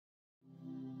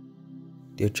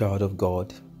Dear child of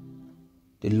God,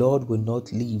 the Lord will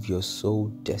not leave your soul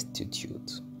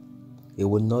destitute. He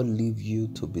will not leave you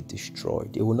to be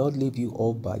destroyed. He will not leave you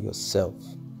all by yourself.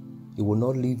 He will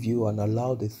not leave you and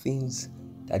allow the things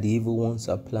that the evil ones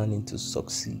are planning to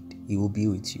succeed. He will be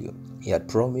with you. He had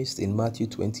promised in Matthew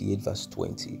 28 verse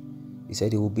 20. He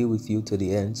said he will be with you to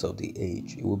the ends of the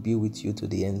age. He will be with you to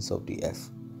the ends of the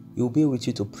earth. He will be with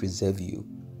you to preserve you.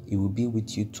 He will be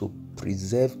with you to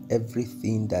preserve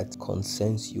everything that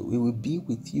concerns you. He will be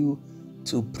with you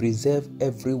to preserve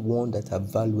everyone that are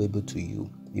valuable to you.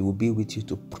 He will be with you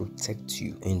to protect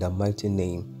you in the mighty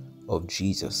name of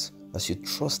Jesus. As you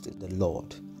trust in the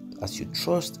Lord, as you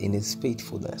trust in His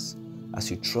faithfulness,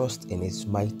 as you trust in His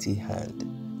mighty hand,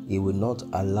 He will not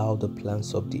allow the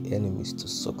plans of the enemies to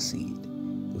succeed.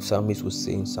 The psalmist was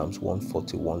saying Psalms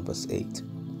 141 verse 8,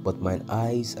 "But mine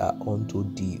eyes are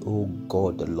unto thee, O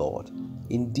God the Lord.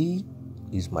 In thee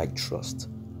is my trust.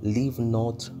 Leave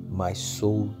not my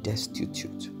soul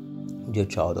destitute." Dear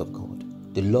child of God,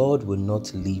 the Lord will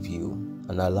not leave you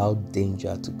and allow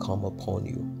danger to come upon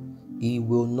you. He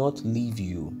will not leave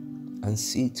you and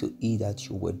see to it that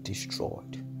you were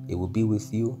destroyed. He will be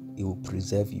with you. He will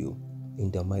preserve you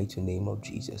in the mighty name of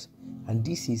Jesus. And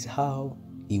this is how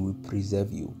He will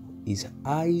preserve you. His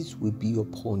eyes will be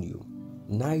upon you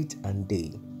night and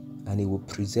day, and He will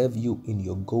preserve you in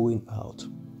your going out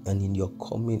and in your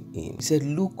coming in. He said,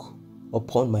 "Look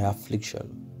upon my affliction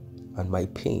and my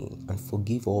pain and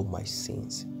forgive all my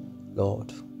sins."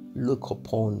 Lord, look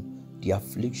upon the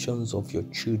afflictions of your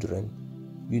children.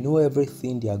 You know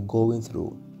everything they are going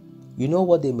through. You know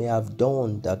what they may have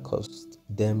done that caused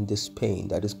them this pain,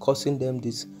 that is causing them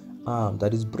this harm,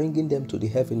 that is bringing them to the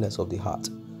heaviness of the heart.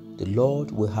 The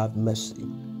Lord will have mercy.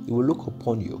 He will look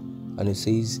upon you, and He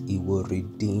says He will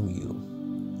redeem you.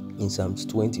 In Psalms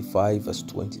 25 verse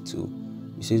 22,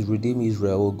 He says, "Redeem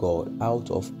Israel, O God, out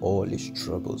of all his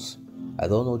troubles." I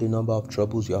don't know the number of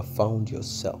troubles you have found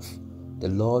yourself. The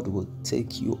Lord will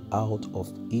take you out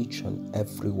of each and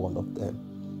every one of them.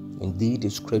 Indeed, the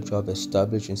scripture have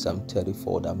established in Psalm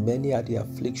 34 that many are the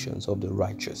afflictions of the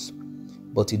righteous,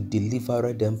 but He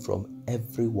delivered them from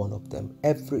every one of them,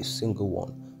 every single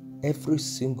one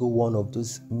of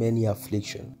those many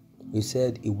afflictions. He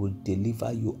said He will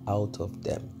deliver you out of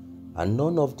them, and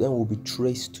none of them will be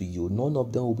traced to you. None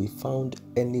of them will be found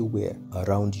anywhere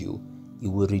around you. He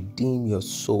will redeem your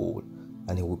soul,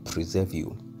 and He will preserve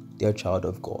you. Dear child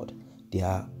of God, they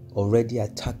are already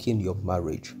attacking your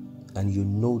marriage, and you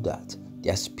know that.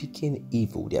 They are speaking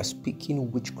evil, they are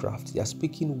speaking witchcraft, they are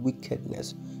speaking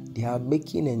wickedness. They are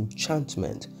making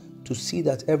enchantment to see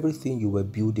that everything you were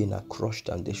building are crushed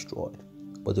and destroyed.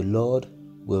 But the Lord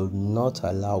will not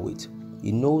allow it.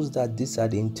 He knows that these are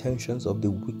the intentions of the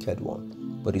wicked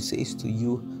one. But He says to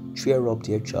you, cheer up,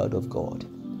 dear child of God,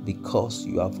 because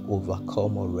you have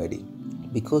overcome already.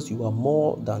 Because you are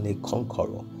more than a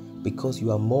conqueror. Because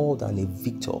you are more than a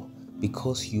victor.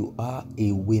 Because you are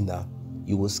a winner.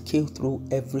 You will scale through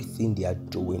everything they are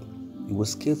doing. You will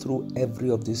scale through every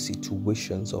of these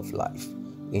situations of life.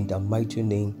 In the mighty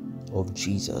name of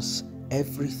Jesus.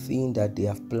 Everything that they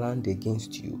have planned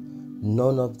against you,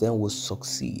 none of them will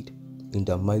succeed. In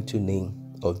the mighty name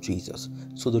of Jesus.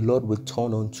 So the Lord will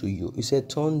turn unto you. He said,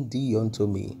 "Turn thee unto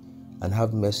me, and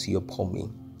have mercy upon me,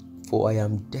 for I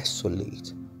am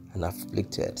desolate and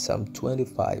afflicted." Psalm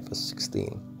 25 verse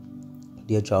 16.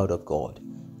 Dear child of God,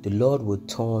 the Lord will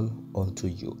turn unto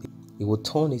you. He will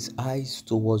turn His eyes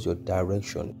towards your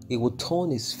direction. He will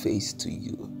turn His face to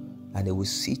you, and He will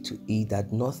see to it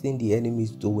that nothing the enemy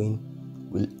is doing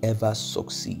will ever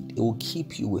succeed. He will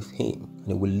keep you with Him, and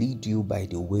He will lead you by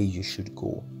the way you should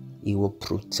go. He will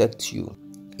protect you.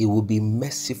 He will be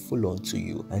merciful unto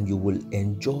you, and you will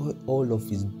enjoy all of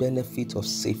His benefit of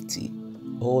safety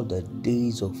all the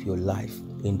days of your life,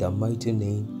 in the mighty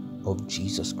name of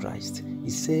Jesus Christ. He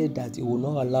said that He will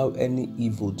not allow any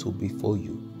evil to befall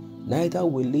you, neither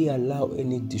will He allow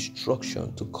any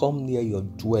destruction to come near your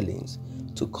dwellings,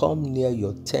 to come near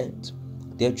your tent.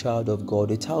 Dear child of God,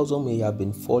 1,000 may have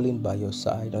been falling by your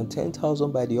side and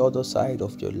 10,000 by the other side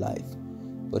of your life,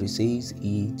 but He says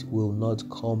it will not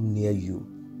come near you,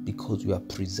 because you are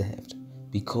preserved,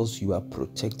 because you are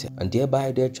protected. And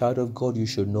thereby, dear child of God, you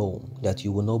should know that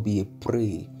you will not be a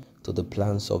prey to the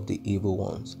plans of the evil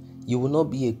ones. You will not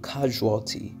be a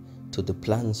casualty to the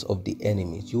plans of the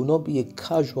enemies. You will not be a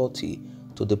casualty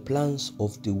to the plans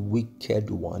of the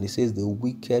wicked one. It says the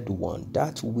wicked one,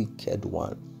 that wicked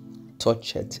one,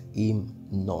 toucheth him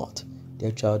not.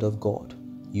 Dear child of God,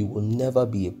 you will never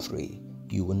be a prey.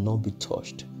 You will not be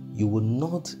touched. You will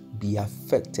not be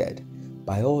affected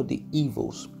by all the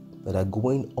evils that are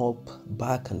going up,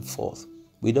 back and forth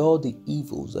with all the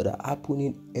evils that are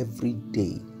happening every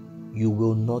day, you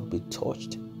will not be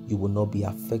touched. You will not be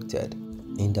affected.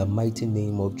 In the mighty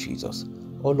name of Jesus.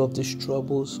 All of these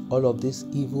troubles, all of these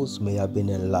evils may have been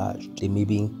enlarged. They may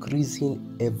be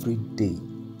increasing every day.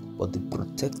 But the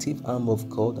protective arm of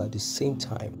God at the same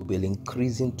time will be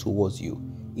increasing towards you.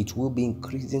 It will be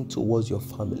increasing towards your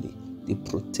family. The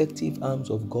protective arms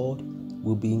of God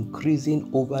will be increasing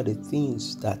over the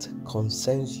things that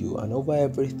concerns you and over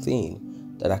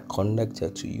everything that are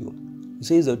connected to you. He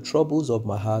says, the troubles of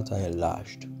my heart are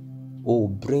enlarged. Oh,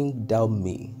 bring thou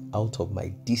me out of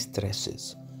my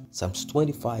distresses. Psalms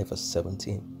 25 verse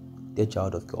 17. Dear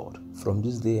child of God, from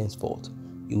this day henceforth,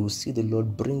 you will see the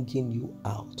Lord bringing you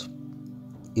out.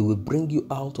 He will bring you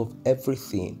out of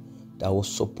everything that was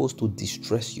supposed to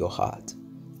distress your heart.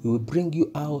 He will bring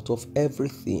you out of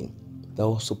everything that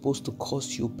was supposed to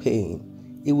cause you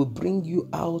pain. He will bring you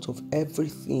out of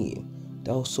everything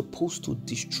that was supposed to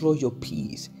destroy your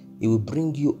peace. He will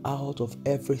bring you out of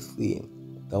everything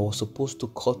that was supposed to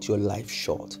cut your life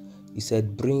short. He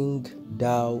said, bring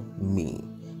thou me.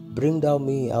 Bring thou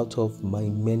me out of my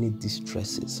many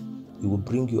distresses. He will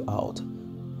bring you out.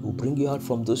 He will bring you out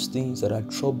from those things that are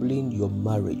troubling your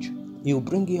marriage. He will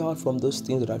bring you out from those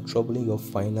things that are troubling your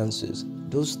finances.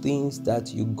 Those things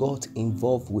that you got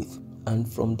involved with.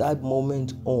 And from that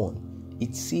moment on,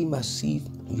 it seemed as if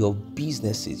your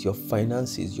businesses, your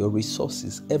finances, your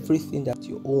resources, everything that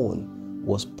you own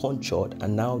was punctured,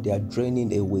 and now they are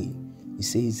draining away. He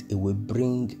says it will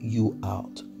bring you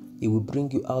out. It will bring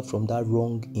you out from that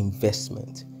wrong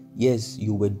investment. Yes,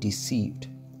 you were deceived.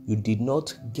 You did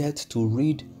not get to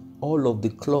read all of the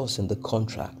clause in the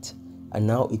contract, and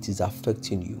now it is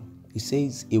affecting you. He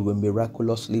says it will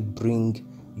miraculously bring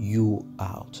you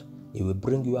out. It will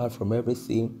bring you out from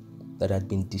everything that had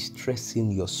been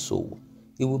distressing your soul.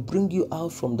 It will bring you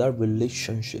out from that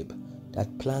relationship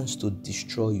that plans to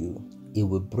destroy you. It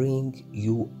will bring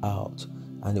you out,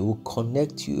 and it will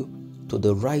connect you to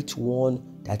the right one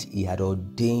that He had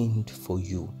ordained for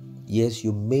you. Yes,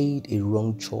 you made a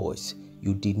wrong choice.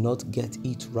 You did not get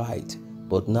it right,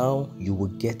 but now you will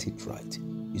get it right.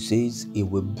 He says it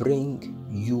will bring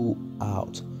you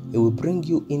out. It will bring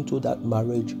you into that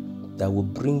marriage that will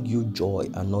bring you joy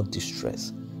and not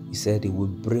distress. He said it will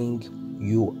bring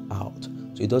you out.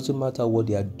 So it doesn't matter what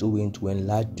they are doing to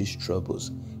enlarge these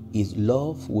troubles. His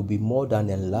love will be more than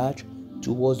enlarged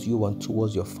towards you and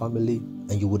towards your family,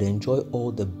 and you would enjoy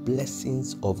all the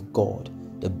blessings of God,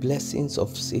 the blessings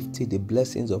of safety, the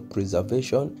blessings of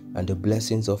preservation, and the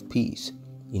blessings of peace.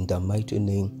 In the mighty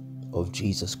name of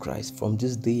Jesus Christ. From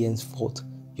this day henceforth,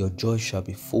 your joy shall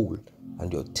be full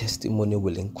and your testimony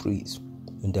will increase.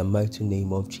 In the mighty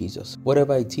name of Jesus.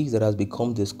 Whatever it is that has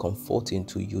become discomforting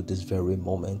to you this very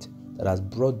moment, that has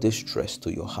brought distress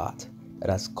to your heart, that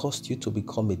has caused you to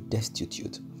become a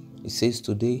destitute, it says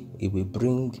today it will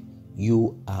bring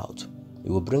you out.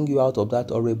 It will bring you out of that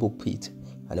horrible pit,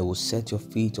 and it will set your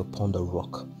feet upon the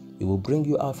rock. It will bring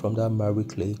you out from that miry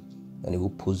clay, and it will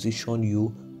position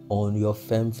you on your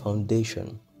firm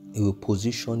foundation. It will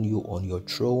position you on your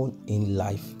throne in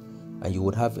life, and you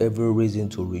would have every reason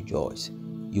to rejoice.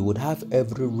 You would have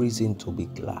every reason to be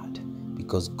glad,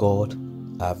 because God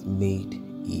have made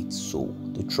it so.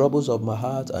 The troubles of my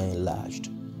heart are enlarged.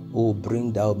 Oh,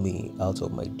 bring thou me out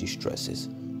of my distresses.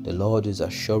 The Lord is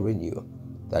assuring you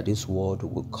that this word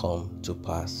will come to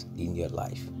pass in your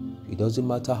life. It doesn't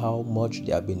matter how much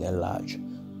they have been enlarged.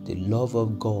 The love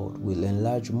of God will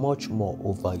enlarge much more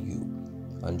over you,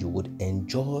 and you would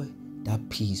enjoy that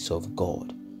peace of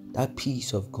God. That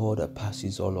peace of God that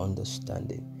passes all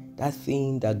understanding. That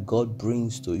thing that God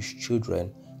brings to His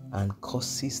children and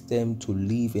causes them to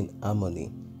live in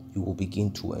harmony. You will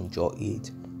begin to enjoy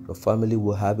it. Your family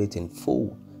will have it in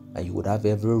full, and you would have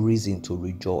every reason to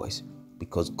rejoice,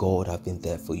 because God has been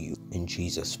there for you. In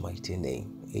Jesus' mighty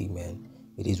name, amen.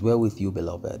 It is well with you,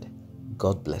 beloved.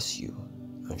 God bless you,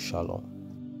 and shalom.